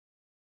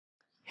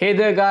Hey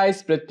there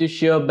guys, Pratyush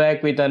here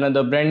back with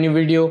another brand new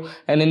video,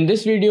 and in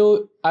this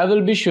video I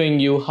will be showing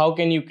you how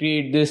can you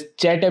create this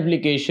chat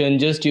application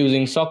just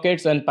using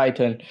sockets and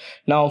Python.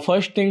 Now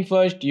first thing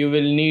first, you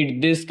will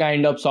need this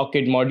kind of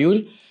socket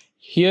module.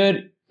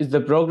 Here is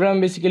the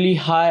program, basically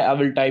hi. I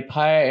will type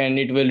hi and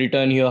it will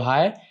return here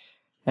hi,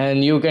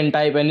 and you can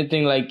type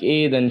anything like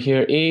a, then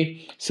here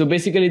a. So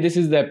basically this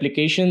is the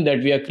application that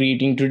we are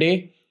creating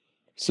today.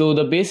 So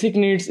the basic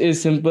needs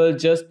is simple,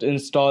 just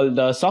install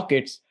the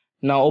sockets.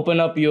 Now open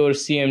up your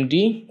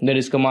CMD, that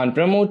is command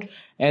promote,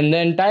 and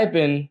then type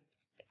in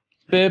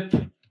pip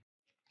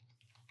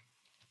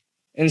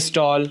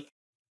install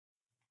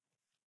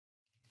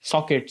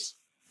sockets.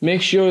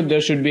 Make sure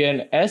there should be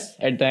an S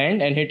at the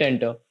end and hit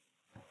enter.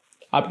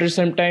 After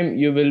some time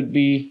you will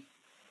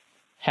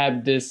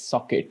have this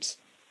sockets.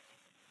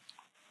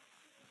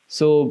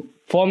 So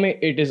for me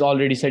it is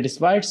already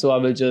satisfied, so I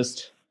will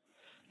just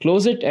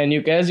close it, and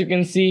as you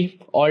can see,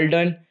 all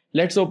done.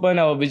 Let's open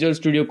our Visual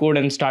Studio Code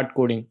and start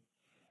coding.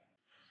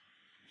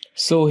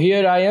 So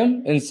here I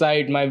am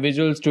inside my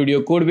Visual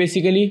Studio Code.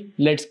 Basically,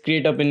 let's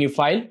create up a new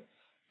file,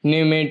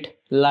 name it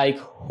like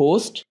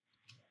host.py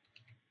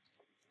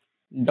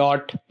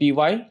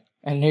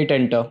and hit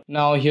enter.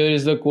 Now here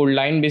is the code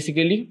line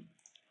basically.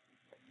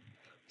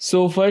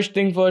 So first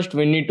thing first,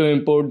 we need to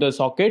import the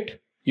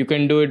socket. You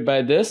can do it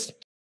by this.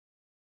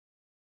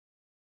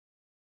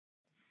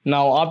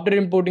 Now after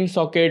importing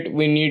socket,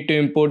 we need to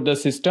import the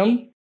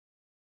system,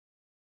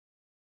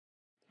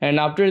 and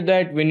after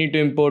that we need to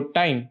import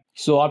time.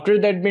 So after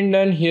that been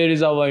done, here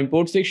is our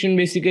import section.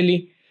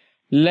 Basically,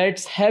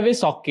 let's have a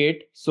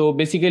socket. So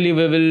basically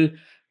we will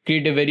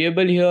create a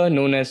variable here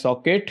known as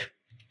socket.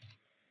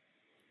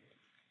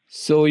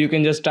 So you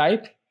can just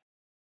type.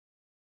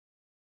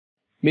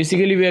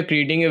 Basically we are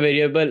creating a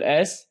variable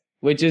s,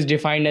 which is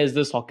defined as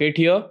the socket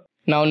here.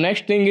 Now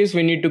next thing is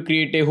we need to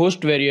create a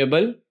host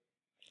variable.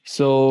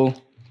 So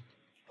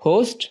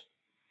host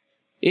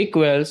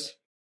equals.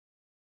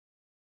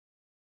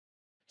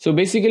 So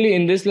basically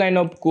in this line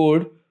of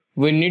code,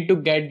 we need to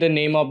get the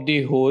name of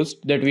the host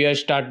that we are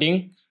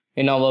starting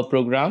in our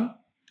program.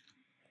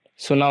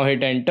 So now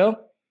hit enter.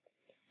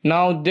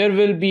 Now there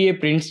will be a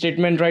print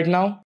statement right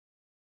now,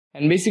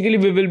 and basically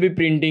we will be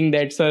printing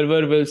that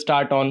server will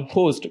start on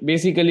host.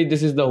 Basically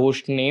this is the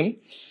host name.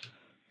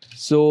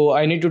 So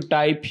I need to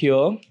type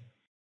here,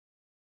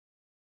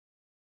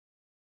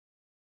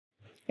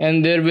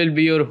 and there will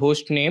be your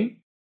host name.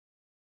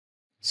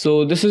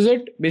 So this is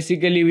it.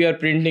 Basically we are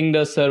printing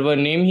the server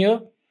name here.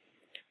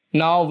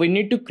 Now we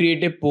need to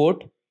create a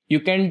port. You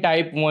can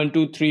type 1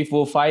 2 3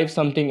 4 5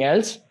 something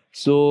else.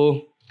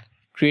 So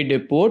create a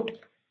port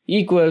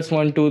equals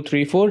 1 2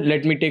 3 4.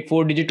 Let me take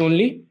 4 digit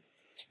only.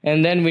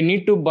 And then we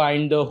need to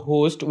bind the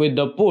host with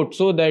the port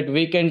so that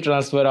we can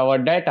transfer our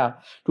data.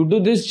 To do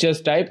this,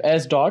 just type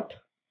s dot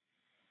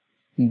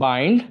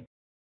bind.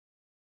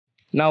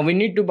 Now we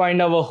need to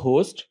bind our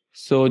host.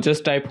 So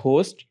just type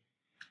host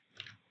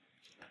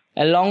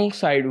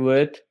alongside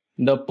with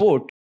the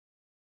port.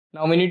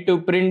 Now we need to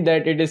print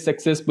that it is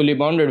successfully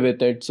bounded with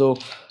it. So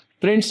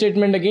print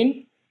statement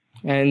again,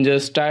 and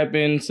just type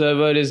in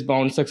server is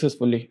bound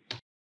successfully.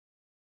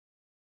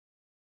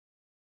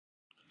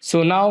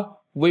 So now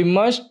we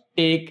must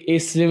take a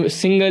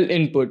single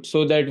input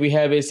so that we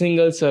have a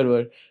single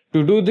server.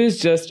 To do this,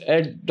 just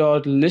add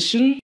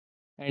 .listen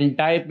and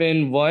type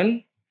in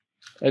 1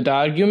 as the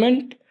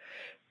argument,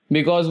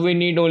 because we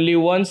need only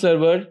one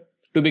server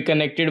to be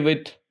connected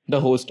with the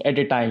host at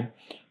a time.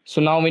 So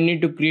now we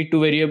need to create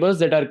two variables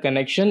that are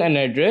connection and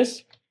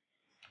address.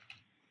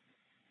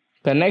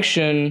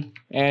 Connection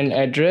and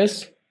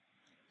address.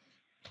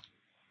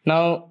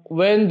 Now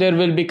when there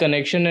will be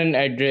connection and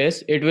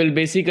address, it will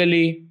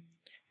basically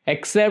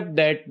accept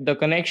that the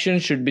connection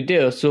should be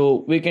there.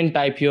 So we can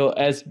type here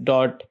as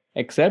dot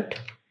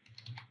accept.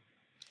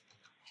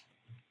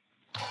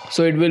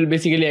 So it will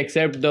basically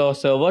accept the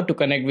server to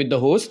connect with the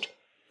host.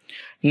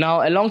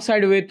 Now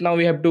alongside with, now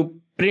we have to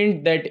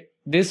print that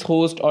this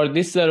host or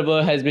this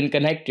server has been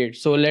connected.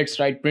 So let's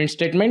write print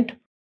statement.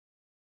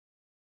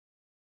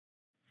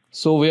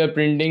 So we are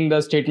printing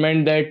the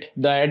statement that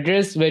the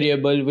address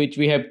variable which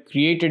we have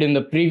created in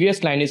the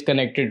previous line is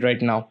connected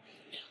right now.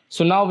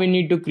 So now we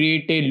need to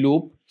create a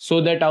loop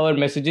so that our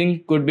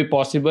messaging could be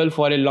possible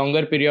for a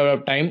longer period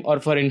of time or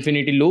for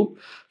infinity loop.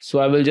 So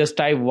I will just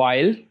type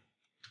while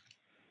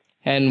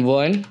and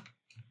 1.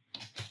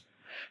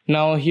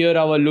 Now here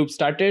our loop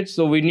started,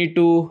 so we need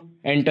to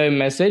enter a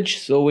message.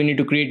 So we need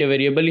to create a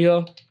variable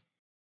here.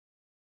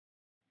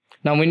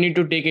 Now we need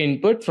to take an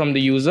input from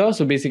the user.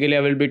 So basically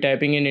I will be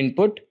typing in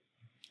input.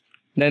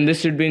 Then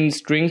this should be in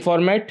string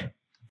format.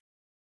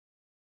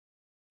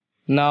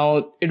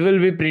 Now it will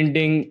be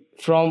printing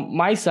from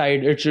my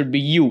side, it should be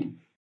you.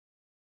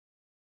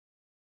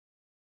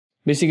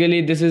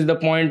 Basically this is the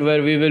point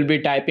where we will be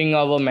typing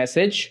our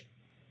message.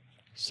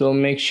 So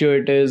make sure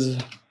it is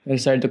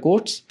inside the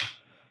quotes.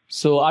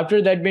 So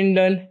after that been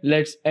done,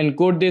 let's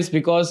encode this,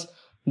 because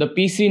the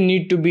PC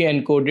need to be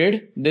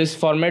encoded. This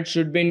format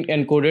should be in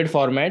encoded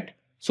format.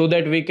 so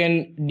that we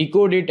can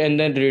decode it and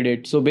then read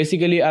it. So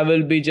basically I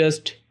will be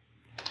just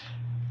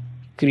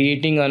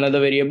creating another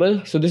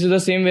variable. So this is the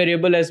same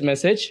variable as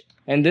message,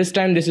 and this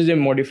time this is a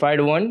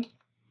modified one,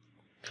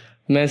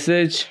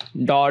 message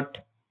dot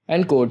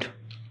encode.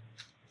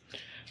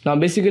 Now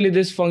basically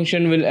this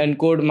function will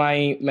encode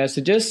my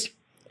messages,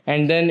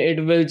 and then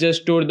it will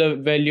just store the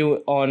value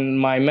on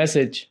my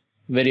message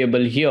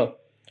variable here,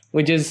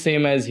 which is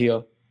same as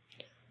here.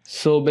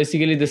 So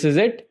basically this is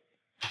it.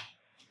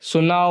 So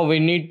now we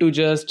need to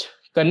just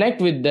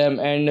connect with them,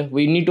 and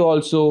we need to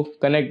also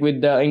connect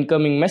with the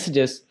incoming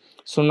messages.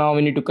 So now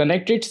we need to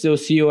connect it. So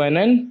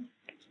conn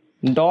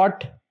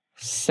dot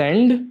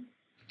send.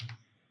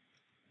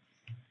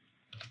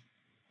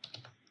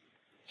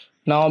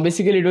 Now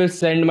basically it will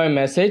send my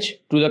message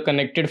to the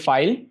connected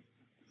file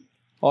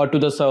or to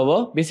the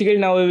server. Basically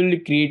now we will be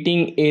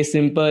creating a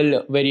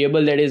simple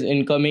variable that is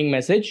incoming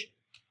message.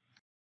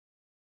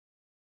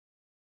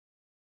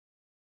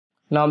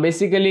 Now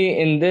basically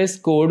in this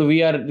code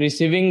we are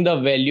receiving the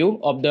value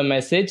of the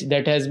message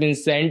that has been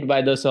sent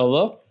by the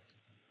server.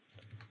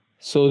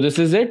 So this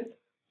is it.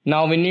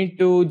 Now we need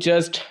to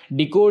just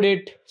decode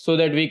it so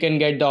that we can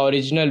get the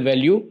original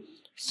value.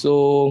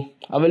 So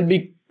I will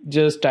be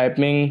just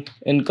typing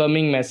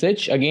incoming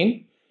message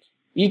again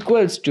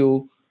equals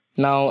to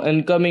now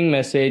incoming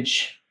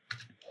message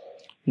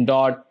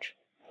dot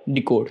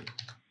decode.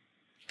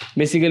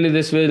 Basically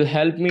this will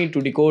help me to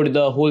decode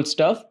the whole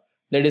stuff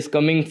that is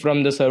coming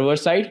from the server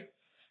side.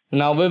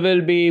 Now we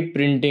will be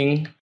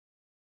printing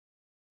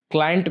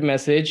client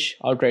message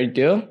out right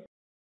there.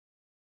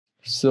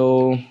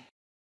 So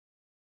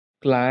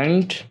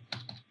client,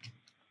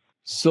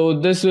 so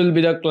this will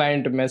be the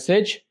client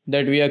message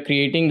that we are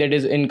creating, that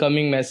is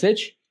incoming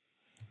message.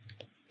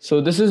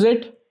 So this is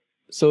it.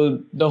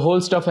 So the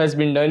whole stuff has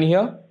been done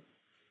here,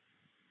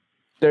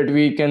 that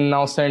we can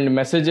now send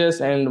messages,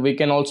 and we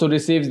can also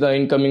receive the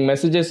incoming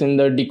messages in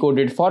the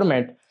decoded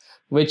format,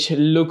 which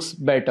looks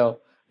better.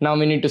 Now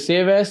we need to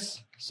save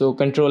as, so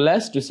Control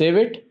S to save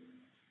it.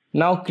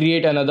 Now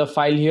create another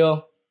file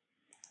here.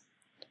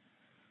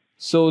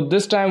 So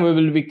this time we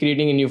will be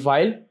creating a new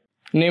file,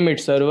 name it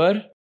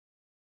server.py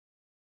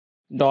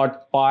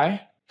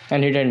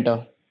and hit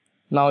enter.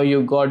 Now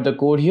you got the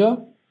code here.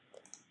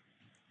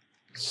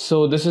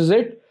 So this is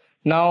it.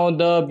 Now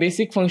the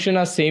basic function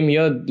are same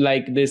here,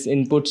 like this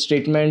input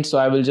statement. So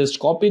I will just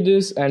copy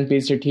this and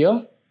paste it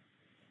here.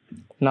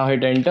 Now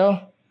hit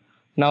enter.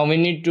 Now we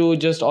need to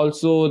just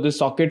also, the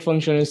socket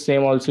function is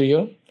same also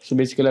here. So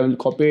basically I will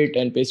copy it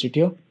and paste it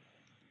here.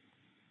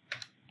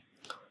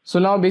 So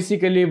now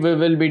basically we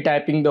will be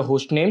typing the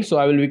host name. So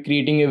I will be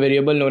creating a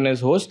variable known as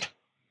host.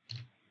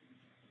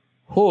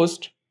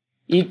 Host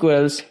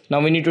equals, now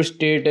we need to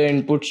state an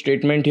input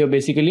statement here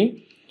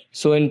basically.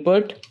 So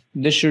input,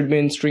 this should be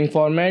in string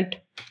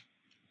format,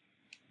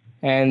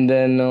 and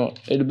then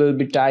it will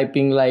be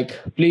typing like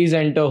please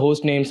enter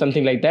host name,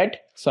 something like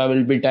that. So I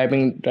will be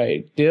typing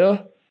right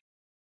there.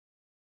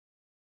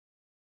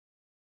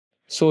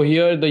 So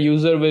here the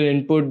user will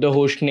input the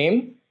host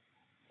name.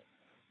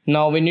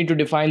 Now we need to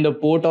define the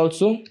port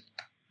also.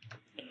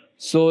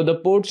 So the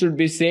port should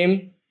be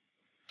same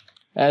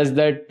as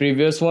that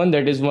previous one,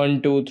 that is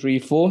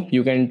 1234.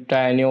 You can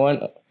try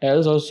anyone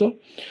else also.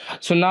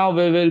 So now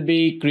we will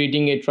be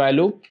creating a try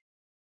loop.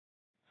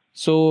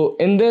 So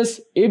in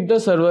this, if the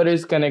server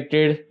is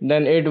connected,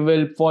 then it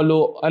will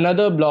follow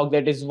another block,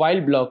 that is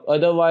while block,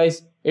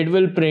 otherwise it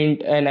will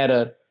print an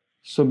error.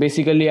 So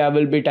basically I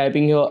will be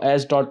typing here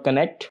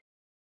as.connect.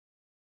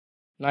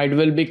 Now it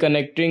will be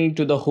connecting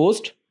to the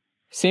host,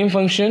 same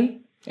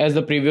function as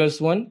the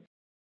previous one.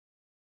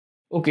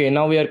 Okay,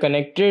 now we are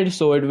connected,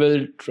 so it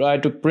will try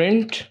to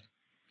print.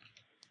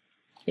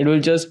 It will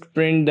just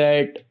print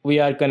that we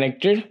are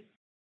connected.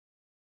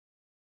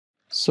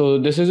 So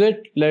this is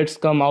it. Let's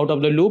come out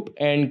of the loop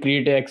and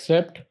create a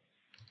except.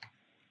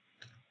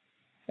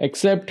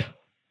 Except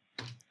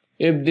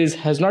if this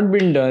has not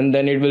been done,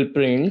 then it will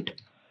print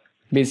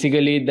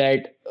basically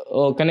that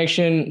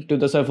connection to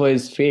the server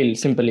is failed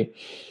simply.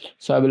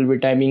 So I will be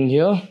typing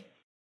here.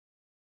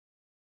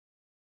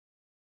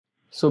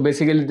 So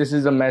basically this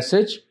is a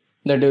message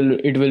that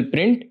it will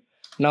print.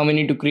 Now we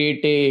need to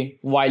create a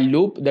while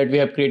loop that we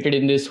have created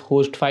in this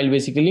host file.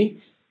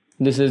 Basically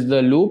this is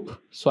the loop,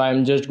 so I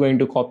am just going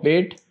to copy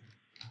it.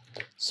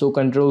 So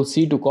Control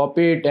C to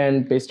copy it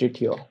and paste it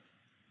here.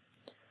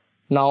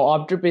 Now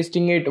after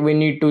pasting it, we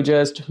need to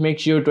just make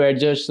sure to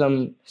adjust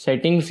some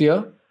settings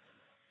here.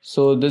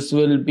 So this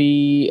will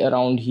be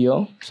around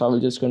here, so I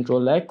will just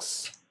Control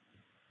X,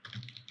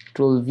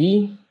 Control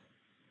V,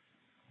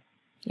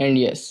 and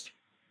yes.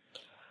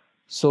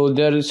 So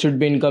there should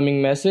be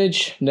incoming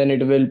message, then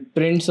it will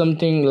print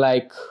something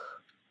like,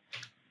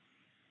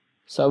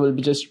 so I will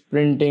be just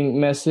printing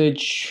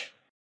message.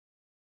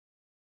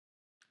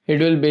 It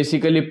will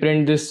basically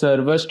print this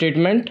server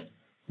statement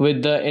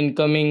with the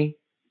incoming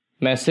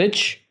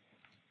message.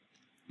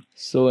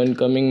 So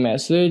incoming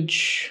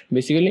message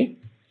basically.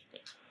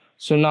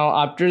 So now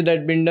after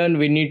that been done,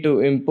 we need to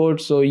import.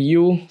 So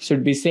u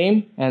should be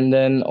same, and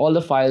then all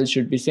the files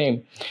should be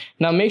same.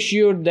 Now make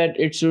sure that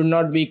it should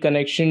not be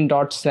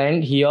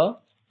connection.send here.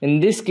 In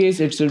this case,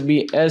 it should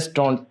be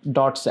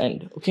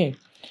s.send. Okay.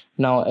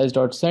 Now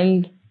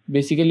s.send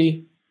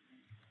basically.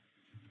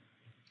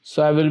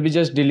 So I will be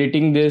just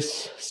deleting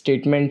this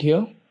statement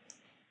here.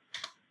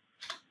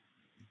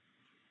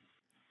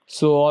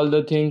 So all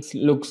the things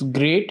looks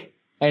great,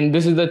 and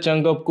this is the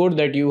chunk of code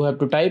that you have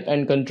to type,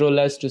 and Control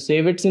S to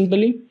save it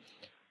simply.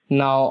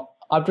 Now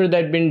after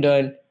that been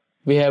done,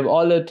 we have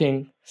all the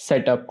things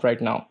set up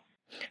right now.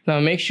 Now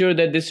make sure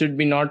that this should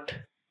be not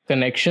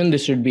connection,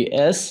 this should be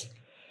S.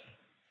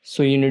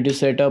 So you need to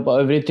set up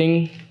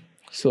everything.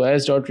 So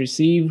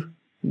s.receive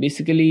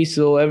basically.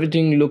 So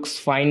everything looks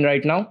fine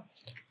right now.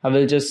 I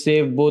will just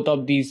save both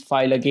of these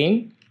files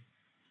again,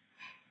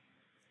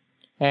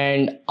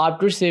 and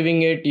after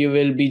saving it, you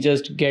will be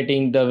just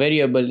getting the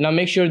variable. Now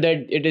make sure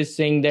that it is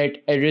saying that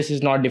address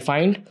is not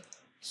defined.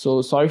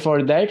 So sorry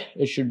for that,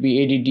 it should be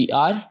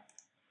addr.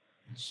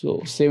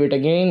 So save it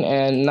again,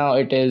 and now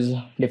it is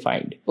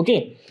defined.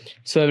 Okay,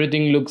 so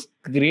everything looks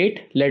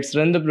great. Let's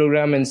run the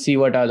program and see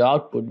what are the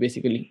output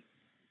basically.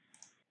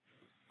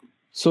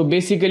 So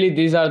basically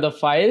these are the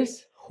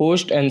files,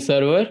 host and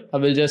server. I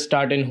will just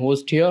start in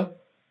host here,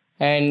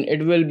 and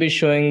it will be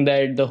showing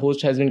that the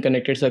host has been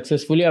connected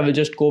successfully. I will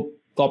just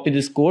copy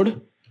this code.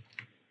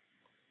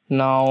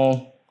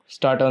 Now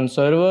start on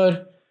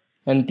server,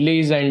 and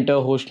please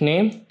enter host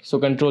name. So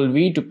Control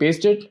V to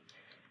paste it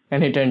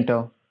and hit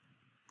enter.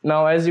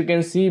 Now as you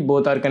can see,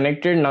 both are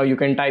connected. Now you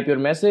can type your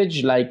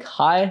message like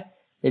hi,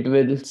 it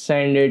will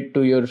send it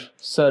to your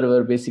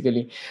server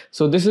basically.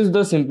 So this is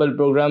the simple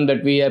program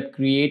that we have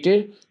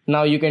created.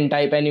 Now you can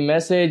type any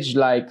message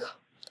like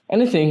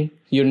anything,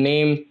 your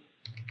name,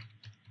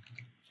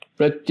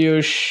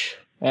 Pratyush,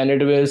 and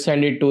it will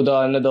send it to the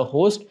another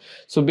host.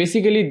 So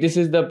basically this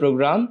is the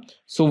program.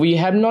 So we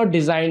have not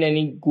designed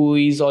any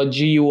GUIs or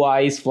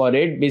GUIs for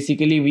it.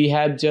 Basically we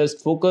have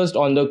just focused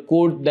on the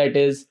code that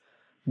is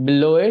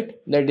below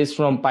it, that is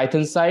from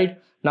Python side.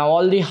 Now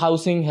all the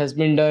housing has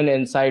been done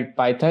inside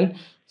Python.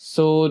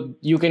 So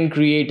you can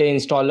create an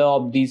installer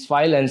of these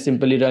files and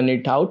simply run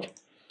it out.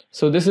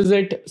 So this is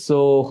it.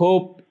 So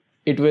hope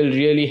it will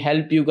really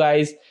help you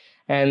guys.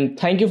 And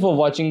thank you for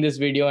watching this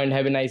video, and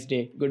have a nice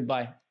day.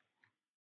 Goodbye.